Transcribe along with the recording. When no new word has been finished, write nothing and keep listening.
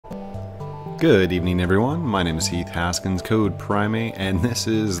Good evening, everyone. My name is Heath, Haskins, code Primate, and this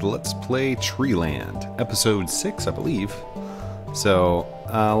is Let's Play TreeLand, episode 6, I believe. So,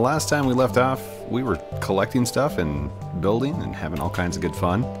 last time we left off, we were collecting stuff and building and having all kinds of good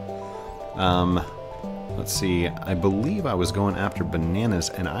fun. Let's see, I believe I was going after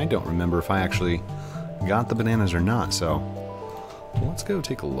bananas, and I don't remember if I actually got the bananas or not, so let's go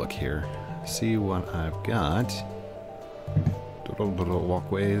take a look here, see what I've got. Little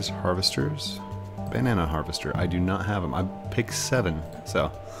walkways, harvesters, banana harvester. I do not have them. I picked 7,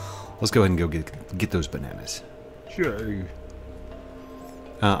 so let's go ahead and go get those bananas. Sure.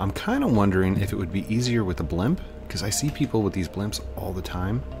 I'm kind of wondering if it would be easier with a blimp, because I see people with these blimps all the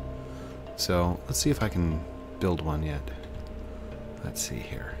time. So let's see if I can build one yet. Let's see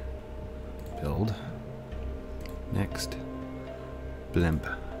here. Build. Next. Blimp.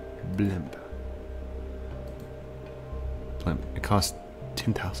 Blimp. It costs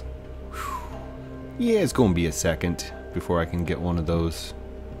 10,000. Yeah, it's going to be a second before I can get one of those.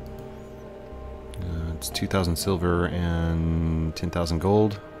 It's 2,000 silver and 10,000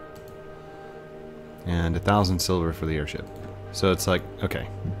 gold. And 1,000 silver for the airship. So it's like, okay.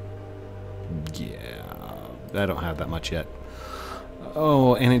 Yeah, I don't have that much yet.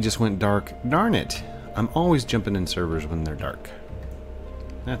 Oh, and it just went dark. Darn it. I'm always jumping in servers when they're dark.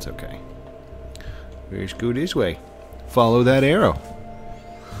 That's okay. Let's go this way. Follow that arrow.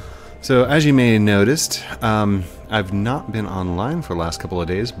 So as you may have noticed, I've not been online for the last couple of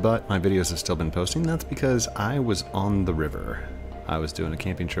days, but my videos have still been posting. That's because I was on the river. I was doing a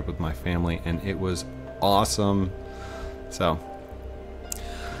camping trip with my family, and it was awesome. So,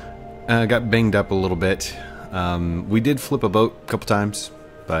 I got banged up a little bit. We did flip a boat a couple times,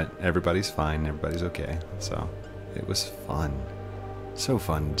 but everybody's fine. Everybody's okay. So, it was fun. So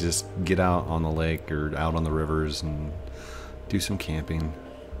fun. Just get out on the lake or out on the rivers and do some camping.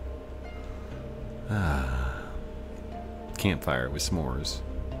 Campfire with s'mores.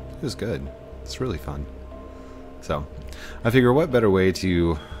 It was good. It's really fun. So, I figure what better way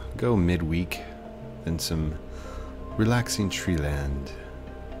to go midweek than some relaxing TreeLand.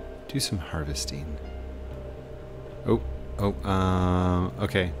 Do some harvesting.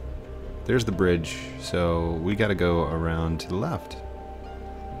 Okay. There's the bridge, so we gotta go around to the left.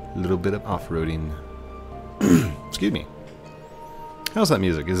 A little bit of off-roading. Excuse me. How's that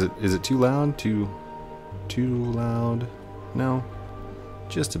music? Is it too loud? Too loud? No,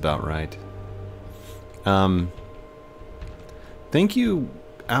 just about right. Thank you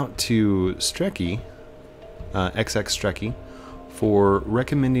out to Strecky, XX Strecky, for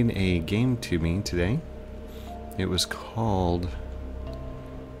recommending a game to me today. It was called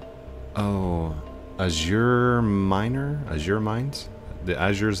Azure Mines. The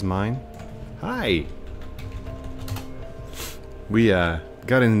Azure's Mine. Hi! We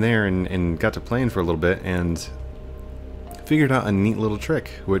got in there and got to playing for a little bit and figured out a neat little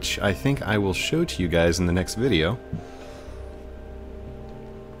trick, which I think I will show to you guys in the next video.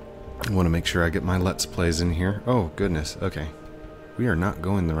 I want to make sure I get my Let's Plays in here. Oh, goodness. Okay. We are not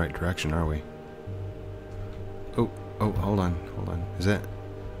going the right direction, are we? Oh, hold on. Is that...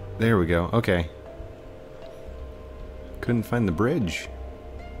 There we go. Okay. Couldn't find the bridge.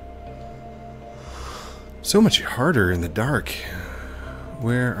 So much harder in the dark.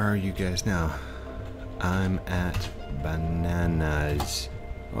 Where are you guys now? I'm at bananas.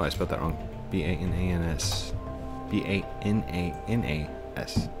 Oh, I spelled that wrong. B-A-N-A-N-S. B-A-N-A-N-A-S.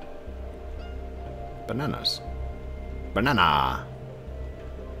 Bananas. Banana.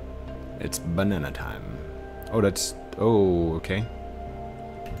 It's banana time. Oh, that's... Oh, okay.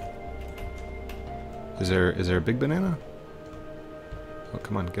 Is there a big banana? Oh,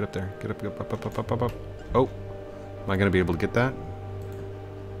 come on, get up there. Get up. Oh, am I gonna be able to get that?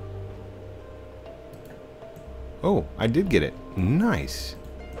 Oh, I did get it. Nice.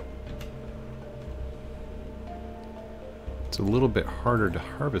 It's a little bit harder to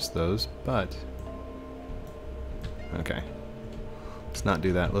harvest those, but okay. Let's not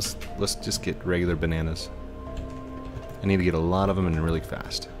do that. Let's just get regular bananas. I need to get a lot of them and really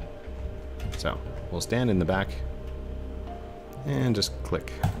fast. So, we'll stand in the back and just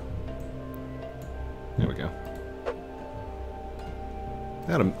click. There we go.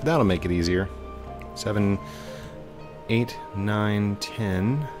 That'll make it easier. 7, 8, 9,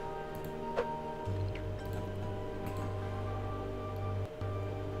 10.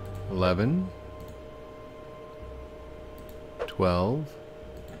 11. 12.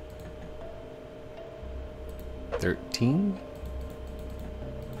 13.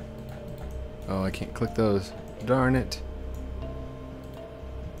 Oh, I can't click those. Darn it.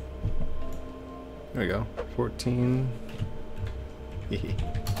 There we go. 14.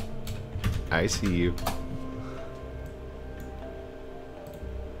 I see you.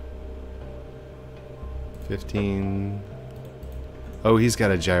 $15. Oh, he's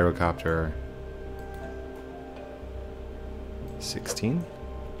got a gyrocopter. 16.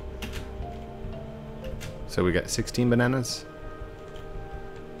 So we got 16 bananas.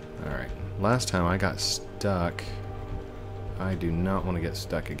 All right. Last time I got stuck. I do not want to get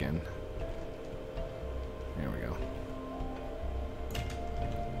stuck again. There we go.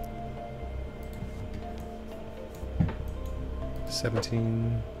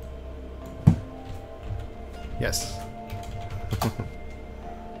 $17. Yes.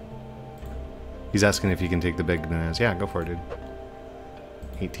 He's asking if you can take the big bananas. Yeah, go for it, dude.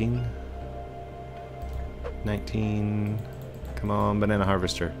 18. 19. Come on, banana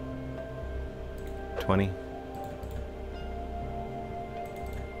harvester. 20.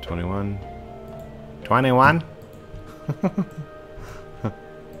 21. 21?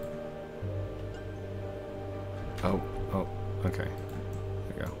 Oh, okay.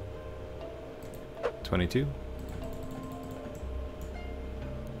 There we go. 22.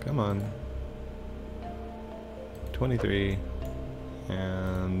 Come on. 23.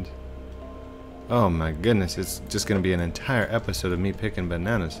 And... oh my goodness, it's just going to be an entire episode of me picking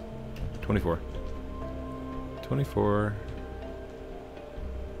bananas. 24. 24.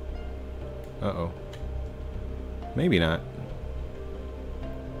 Uh-oh. Maybe not.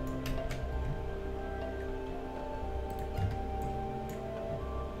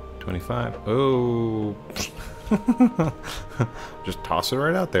 $25. Oh. Just toss it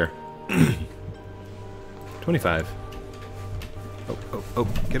right out there. 25. Oh,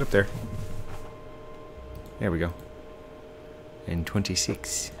 get up there. There we go. And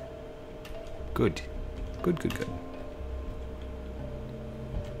 26. Good. Good.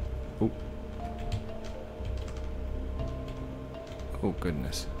 Oh. Oh,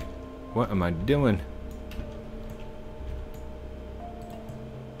 goodness. What am I doing?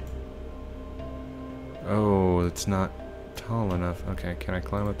 Oh, it's not tall enough. Okay, can I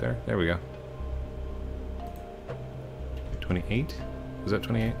climb up there? There we go. 28? Was that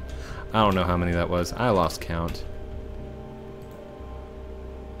 28? I don't know how many that was. I lost count.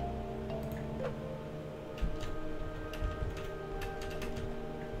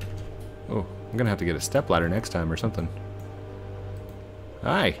 Oh, I'm gonna have to get a stepladder next time or something.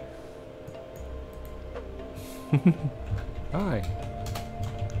 Hi. Hi.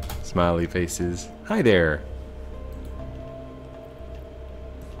 Smiley faces. Hi there.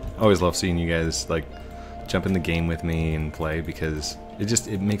 Always love seeing you guys like jump in the game with me and play because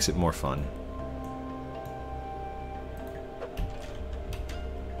it makes it more fun.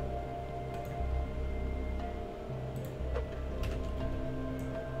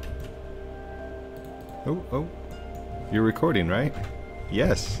 Oh. You're recording, right?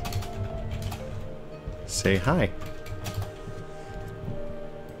 Yes. Say hi.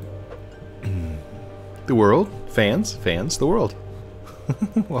 The world, fans, the world.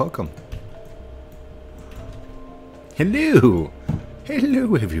 Welcome. Hello,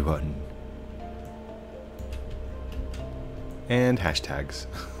 everyone. And hashtags.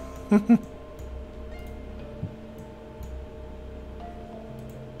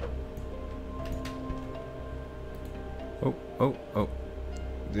 Oh.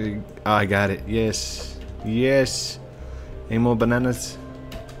 I got it. Yes. Any more bananas?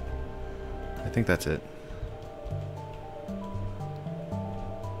 I think that's it.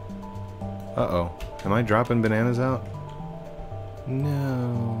 Uh-oh. Am I dropping bananas out?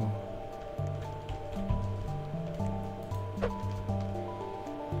 No.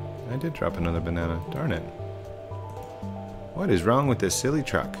 I did drop another banana. Darn it. What is wrong with this silly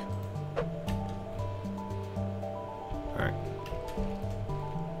truck? Alright.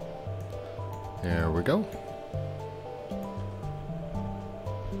 There we go.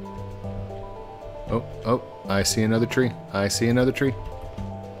 Oh, I see another tree.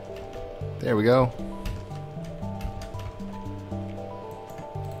 There we go.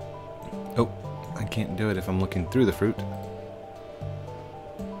 Oh, I can't do it if I'm looking through the fruit.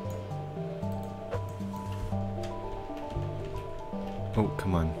 Oh,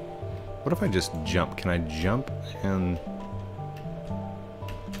 come on. What if I just jump? Can I jump and...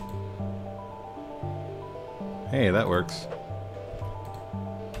 hey, that works.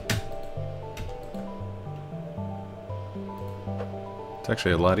 It's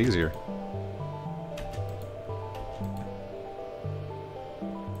actually a lot easier.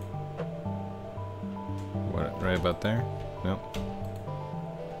 What, right about there? Nope.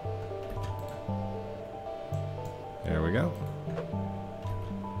 There we go.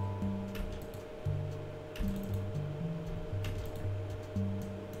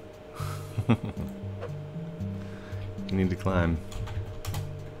 You need to climb.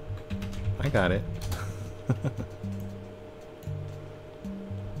 I got it.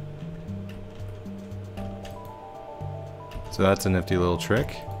 So that's a nifty little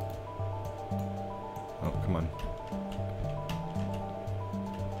trick. Oh, come on.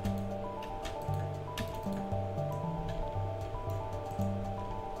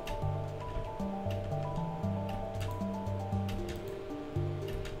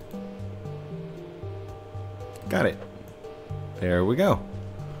 Got it. There we go.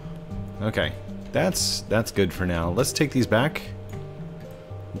 Okay, that's good for now. Let's take these back.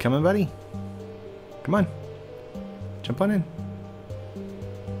 You coming, buddy? Come on. Jump on in.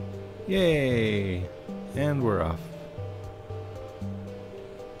 Yay! And we're off.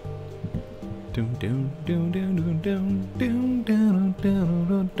 Doom doom doom doom doom doom doom doom doom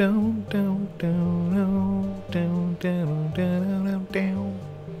doom doom doom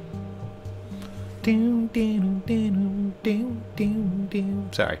doom doom doom.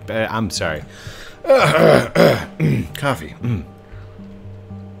 Sorry, I'm sorry. Coffee.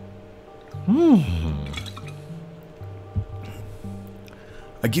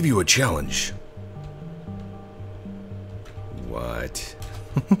 I give you a challenge. What?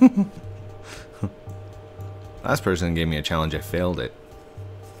 Last person gave me a challenge, I failed it.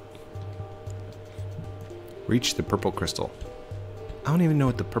 Reach the purple crystal. I don't even know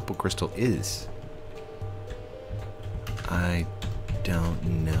what the purple crystal is. I don't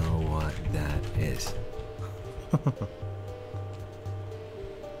know what that is.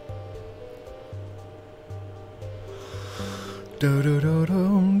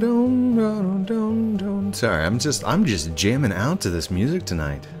 Sorry, I'm just jamming out to this music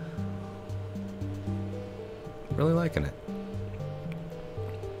tonight. Really liking it.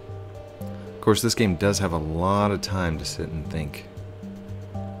 Of course, this game does have a lot of time to sit and think.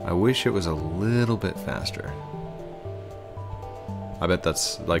 I wish it was a little bit faster. I bet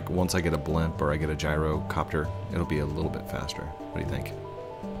that's like once I get a blimp or I get a gyrocopter, it'll be a little bit faster. What do you think?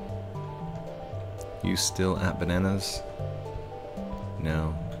 You still at bananas?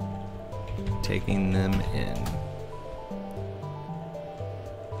 No. Taking them in.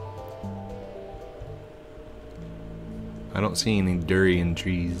 I don't see any durian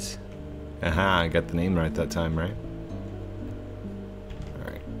trees. Aha, I got the name right that time, right?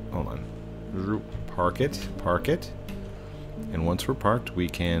 Alright, hold on. Park it, park it. And once we're parked, we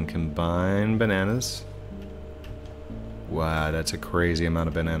can combine bananas. Wow, that's a crazy amount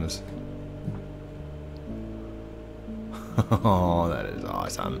of bananas. Oh, that is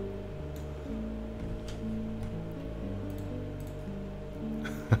awesome.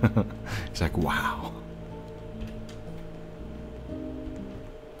 It's like, wow.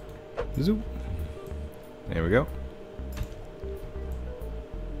 Zoop. There we go.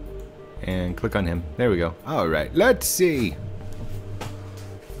 And click on him. There we go. Alright, let's see.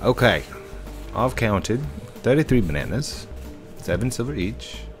 Okay. I've counted 33 bananas, 7 silver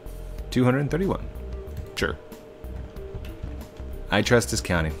each, 231. Sure. I trust his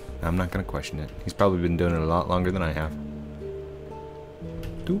counting. I'm not going to question it. He's probably been doing it a lot longer than I have.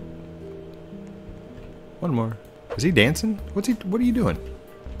 Doop. One more. Is he dancing? What are you doing?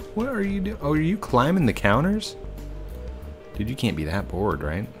 What are you doing? Oh, are you climbing the counters? Dude, you can't be that bored,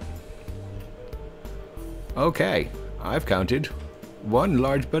 right? Okay, I've counted 1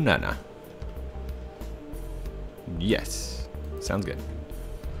 large banana. Yes, sounds good.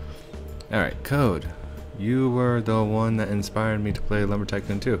 Alright, code. You were the one that inspired me to play Lumber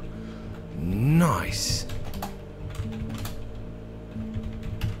Tycoon 2. Nice!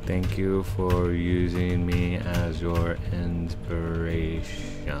 Thank you for using me as your inspiration.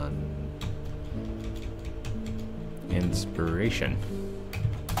 Inspiration.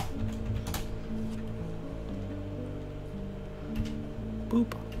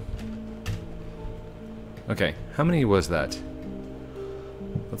 Boop. Okay, how many was that?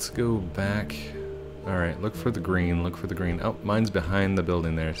 Let's go back. Alright, look for the green, look for the green. Oh, mine's behind the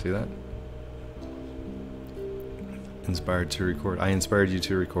building there, see that? Inspired to record. I inspired you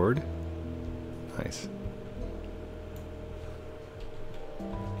to record? Nice.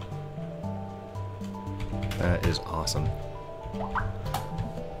 That is awesome.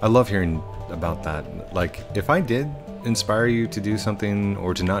 I love hearing about that. Like, if I did inspire you to do something,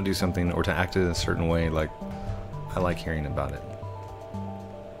 or to not do something, or to act in a certain way, like, I like hearing about it.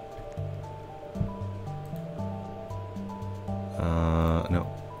 No.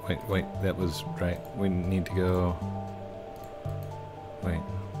 Wait, that was right. We need to go... Wait,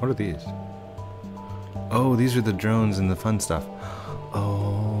 what are these? Oh, these are the drones and the fun stuff.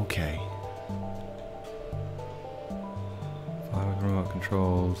 Okay. Remote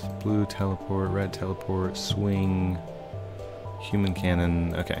controls. Blue teleport, red teleport, swing, human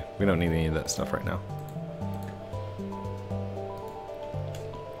cannon. Okay, we don't need any of that stuff right now.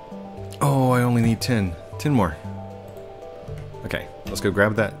 Oh, I only need 10. 10 more. Okay, let's go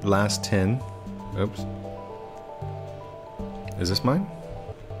grab that last 10. Oops. Is this mine?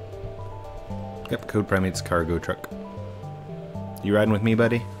 Yep, Code Primate's cargo truck. You riding with me,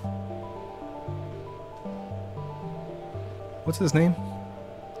 buddy? What's his name?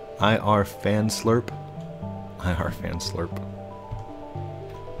 IR Fan Slurp. IR Fan Slurp.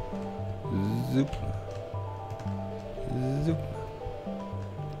 Zoop. Zoop.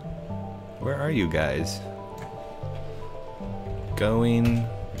 Where are you guys? Going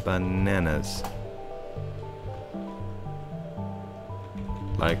bananas.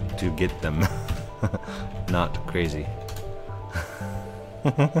 Like to get them. Not crazy.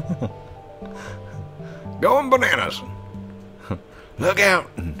 Going bananas. Look out!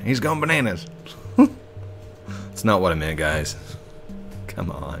 He's going bananas. It's not what I meant, guys.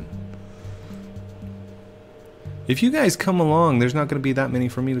 Come on. If you guys come along, there's not going to be that many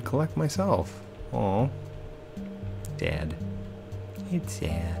for me to collect myself. Aw. Dad. It's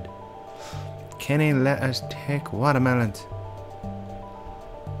sad. Can he let us take watermelons?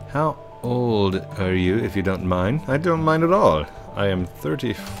 How old are you, if you don't mind? I don't mind at all. I am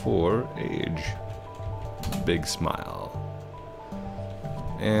 34 age. Big smile.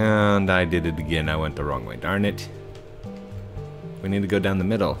 And I did it again. I went the wrong way. Darn it. We need to go down the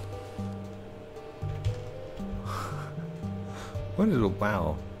middle. What is a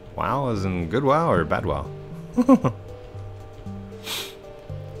wow? Wow as in good wow or bad wow?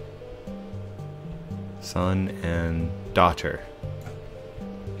 Son and daughter.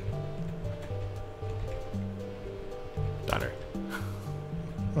 Daughter.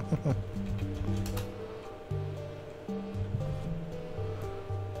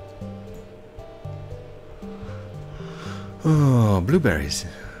 Oh, blueberries.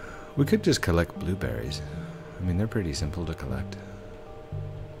 We could just collect blueberries. I mean, they're pretty simple to collect.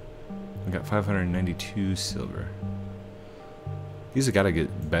 We got 592 silver. These have got to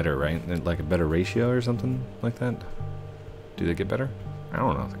get better, right? Like a better ratio or something like that? Do they get better? I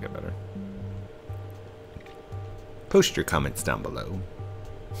don't know if they get better. Post your comments down below.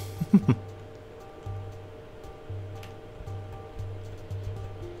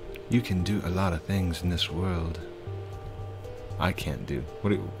 You can do a lot of things in this world. I can't do. What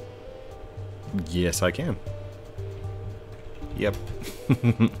do you... Yes, I can. Yep.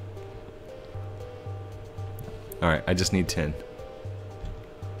 Alright, I just need 10.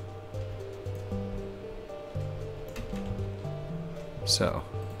 So.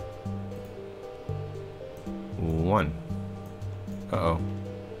 1. Uh-oh.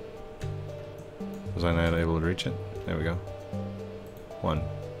 Was I not able to reach it? There we go. 1.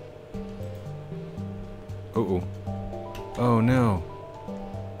 Uh-oh. Oh no.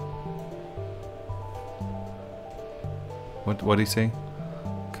 What'd he say?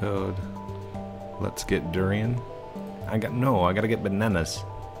 Code. Let's get durian. I gotta get bananas.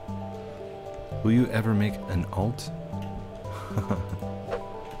 Will you ever make an alt?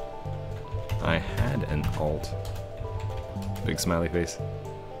 I had an alt. Big smiley face.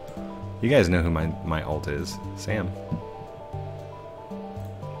 You guys know who my alt is. Sam.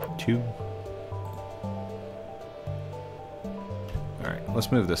 2. Alright,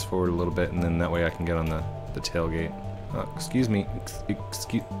 let's move this forward a little bit, and then that way I can get on the tailgate. Oh, excuse me.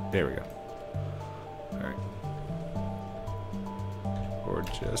 There we go. Alright. Forward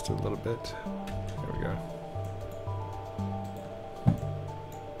just a little bit. There we go.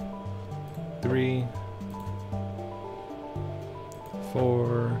 3.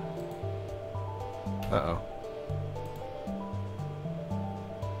 4. Uh-oh.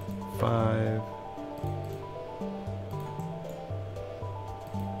 5.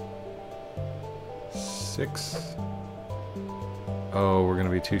 6. Oh, we're gonna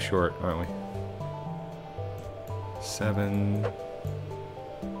be too short, aren't we? 7.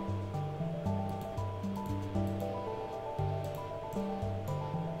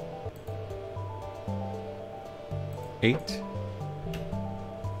 8.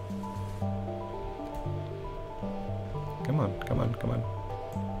 Come on, come on, come on.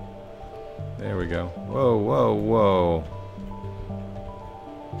 There we go. Whoa, whoa, whoa.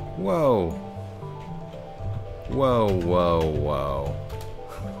 Whoa. Whoa, whoa, whoa.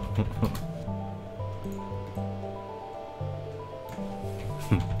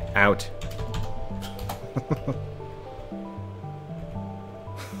 Out.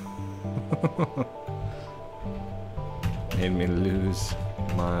 Made me lose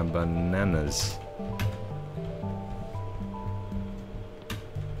my bananas.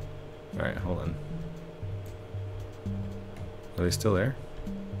 Alright, hold on. Are they still there?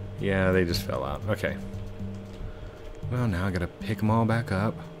 Yeah, they just fell out. Okay. Well, now I gotta pick them all back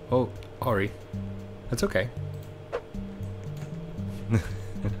up. Oh, Ari. That's okay.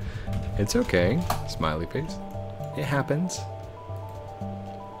 It's okay. Smiley face. It happens.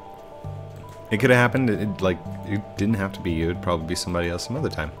 It could have happened. It didn't have to be you. It'd probably be somebody else some other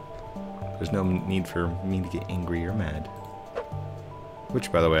time. There's no need for me to get angry or mad.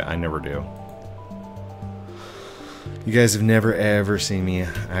 Which, by the way, I never do. You guys have never ever seen me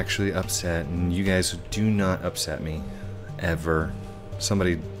actually upset, and you guys do not upset me. Ever.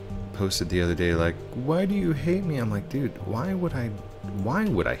 Somebody posted the other day, like, why do you hate me? I'm like, dude, why would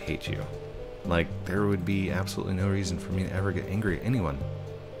I hate you? Like, there would be absolutely no reason for me to ever get angry at anyone.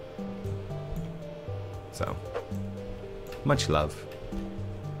 So, much love.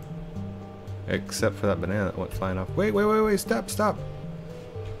 Except for that banana that went flying off. Wait, stop.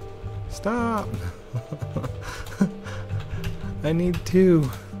 Stop! I need two.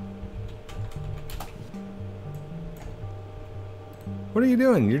 What are you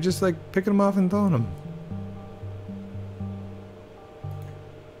doing? You're just like picking them off and throwing them.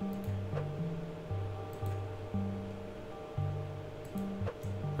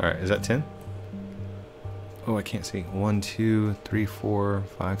 Alright, is that 10? Oh, I can't see. 1, 2, 3, 4,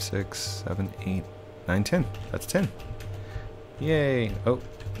 5, 6, 7, 8, 9, 10. That's 10. Yay. Oh,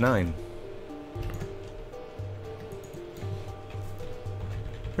 9.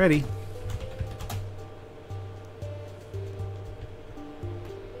 Ready.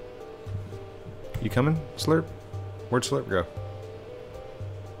 You coming, Slurp? Where'd Slurp go?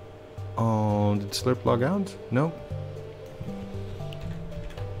 Oh, did Slurp log out? Nope.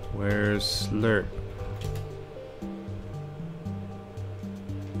 Where's Slurp?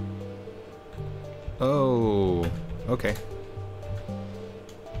 Oh, okay.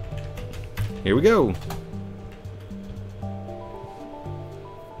 Here we go.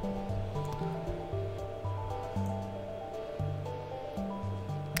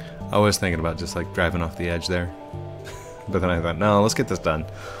 I was thinking about just like driving off the edge there. But then I thought, no, let's get this done.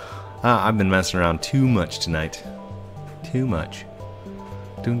 I've been messing around too much tonight. Too much.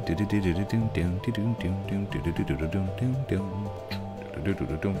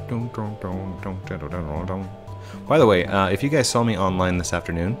 By the way, if you guys saw me online this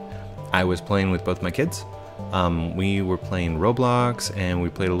afternoon, I was playing with both my kids. We were playing Roblox and we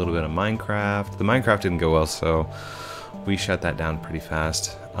played a little bit of Minecraft. The Minecraft didn't go well, so we shut that down pretty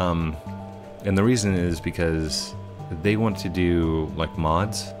fast. And the reason is because they want to do like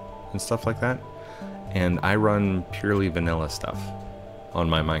mods and stuff like that, and I run purely vanilla stuff on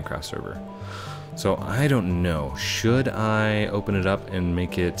my Minecraft server. So I don't know, should I open it up and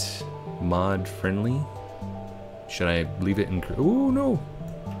make it mod friendly? Should I leave it in, oh no,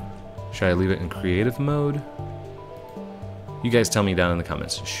 should I leave it in creative mode? You guys tell me down in the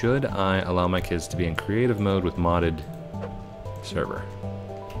comments. Should I allow my kids to be in creative mode with modded server?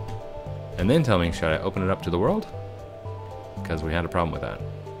 And then tell me, should I open it up to the world? Because we had a problem with that.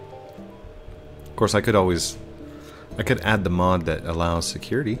 Of course, I could add the mod that allows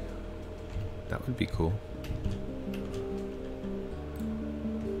security. That would be cool.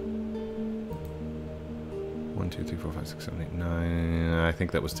 1, 2, 3, 4, 5, 6, 7, 8, 9. I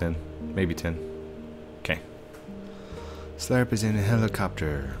think that was 10. Maybe 10. Okay. Slurp is in a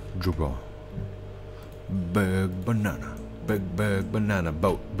helicopter. Dribble. Big banana. Big banana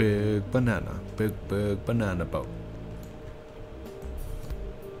boat. Big banana boat.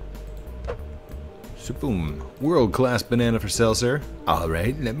 So boom. World-class banana for sale, sir.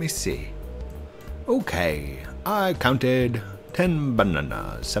 Alright, let me see. Okay, I counted 10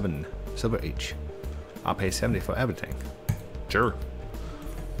 bananas, 7 silver each. I'll pay 70 for everything. Sure.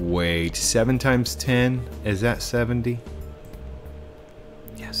 Wait, 7 times 10? Is that 70?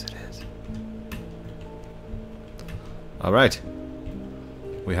 Yes, it is. Alright.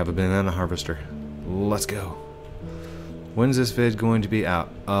 We have a banana harvester. Let's go. When's this vid going to be out?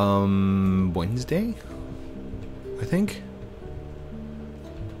 Wednesday? I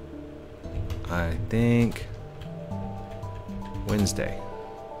think Wednesday.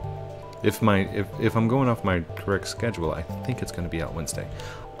 If I'm going off my correct schedule, I think it's going to be out Wednesday.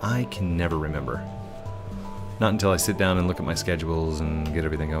 I can never remember. Not until I sit down and look at my schedules and get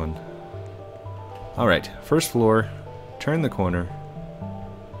everything going. Alright, first floor, turn the corner,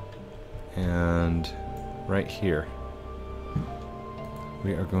 and right here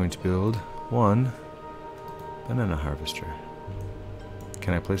we are going to build one banana harvester.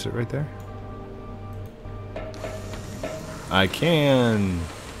 Can I place it right there? I can!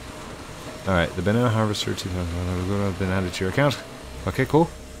 Alright, the banana harvester 2000 have been added to your account. Okay, cool.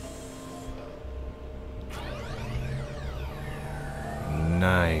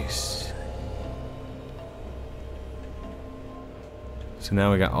 Nice. So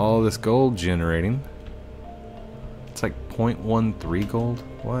now we got all this gold generating. It's like 0.13 gold.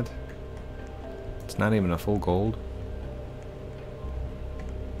 What? It's not even a full gold.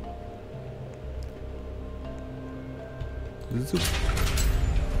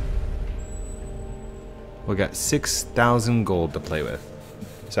 We got 6,000 gold to play with.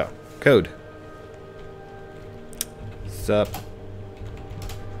 So, code. Sup?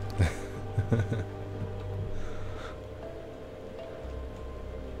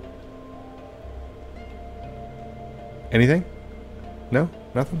 Anything? No?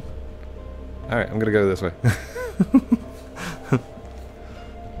 Nothing? Alright, I'm gonna go this way.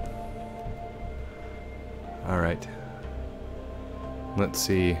 Alright. Let's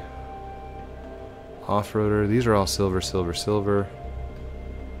see. Off-roader. These are all silver, silver, silver.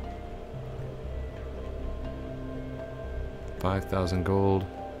 5,000 gold.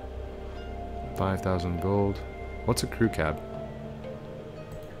 5,000 gold. What's a crew cab?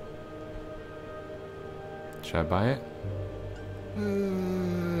 Should I buy it?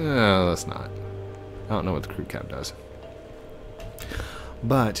 No, let's not. I don't know what the crew cab does.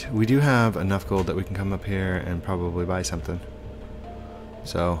 But we do have enough gold that we can come up here and probably buy something.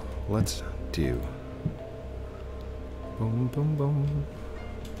 So let's do. Boom, boom, boom.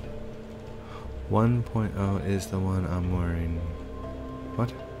 1.0 is the one I'm wearing.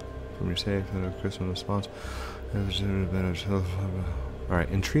 What? From your safe, Christmas response. Alright,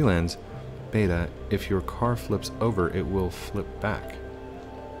 in TreeLands beta, if your car flips over, it will flip back.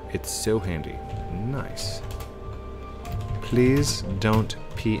 It's so handy. Nice. Please don't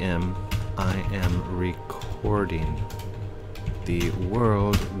PM. I am recording. The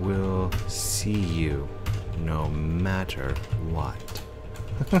world will see you no matter what.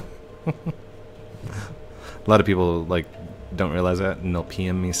 A lot of people like don't realize that, and they'll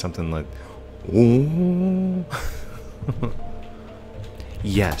PM me something like, "Ooh."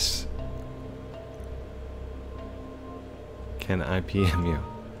 Yes. Can I PM you?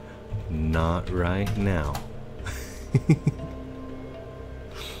 Not right now.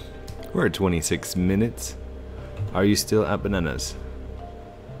 We're at 26 minutes. Are you still at Bananas?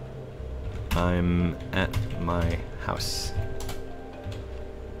 I'm at my house.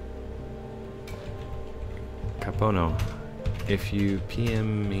 Capono, if you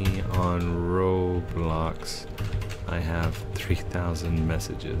PM me on Roblox, I have 3,000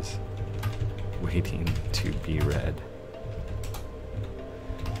 messages waiting to be read.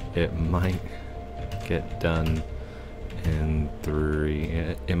 It might get done in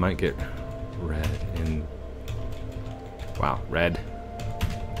 3. It might get read in. Wow, read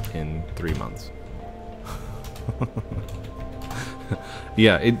in 3 months.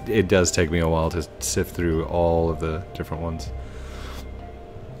 Yeah, it does take me a while to sift through all of the different ones.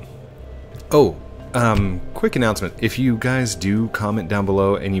 Oh, quick announcement. If you guys do comment down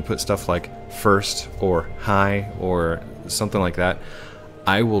below and you put stuff like first or hi or something like that,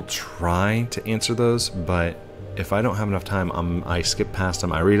 I will try to answer those, but if I don't have enough time, I skip past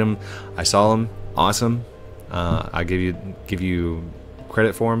them. I read them. I saw them. Awesome. I give you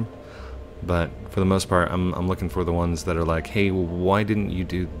credit for them. But for the most part, I'm looking for the ones that are like, hey, why didn't you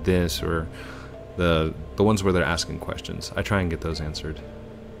do this? Or the ones where they're asking questions. I try and get those answered.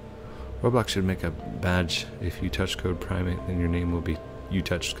 Roblox should make a badge. If you touch code primate, then your name will be you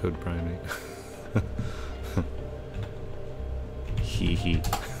touched code primate. Hee hee.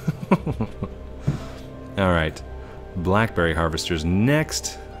 Alright. Blackberry harvesters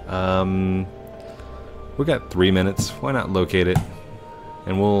next. We got 3 minutes. Why not locate it?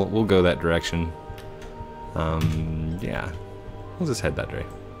 And we'll go that direction. Yeah. We'll just head that way.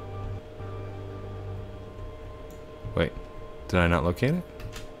 Wait. Did I not locate it?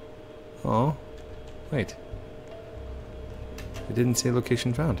 Oh. Wait. It didn't say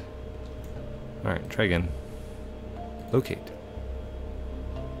location found. Alright, try again. Locate.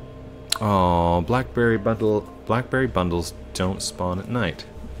 Oh, blackberry bundles don't spawn at night.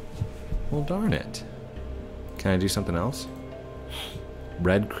 Well, darn it. Can I do something else?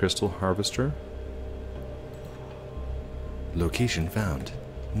 Red crystal harvester. Location found.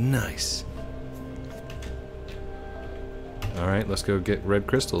 Nice. Alright, let's go get red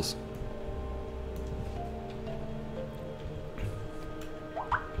crystals.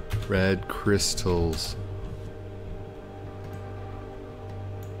 Red crystals.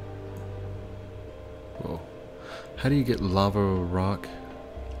 Whoa. How do you get lava rock?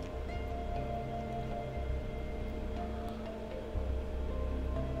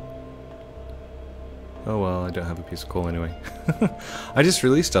 Oh well, I don't have a piece of coal anyway. I just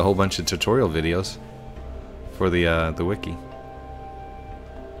released a whole bunch of tutorial videos for the wiki.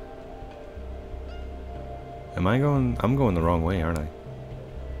 Am I going? I'm going the wrong way, aren't I?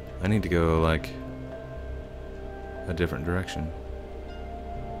 I need to go, like, a different direction.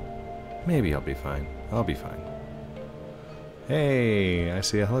 Maybe I'll be fine. I'll be fine. Hey, I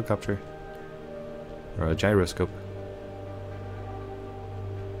see a helicopter. Or a gyroscope.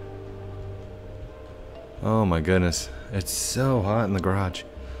 Oh my goodness. It's so hot in the garage.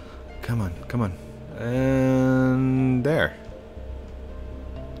 Come on, come on. And there.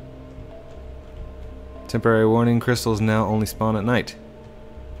 Temporary warning, crystals now only spawn at night.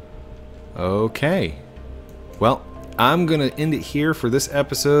 Okay. Well, I'm going to end it here for this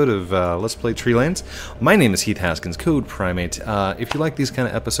episode of Let's Play TreeLands. My name is Heath Haskins, code Primate. If you like these kind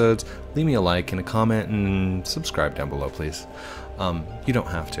of episodes, leave me a like and a comment and subscribe down below, please. You don't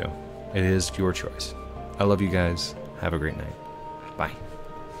have to. It is your choice. I love you guys. Have a great night. Bye.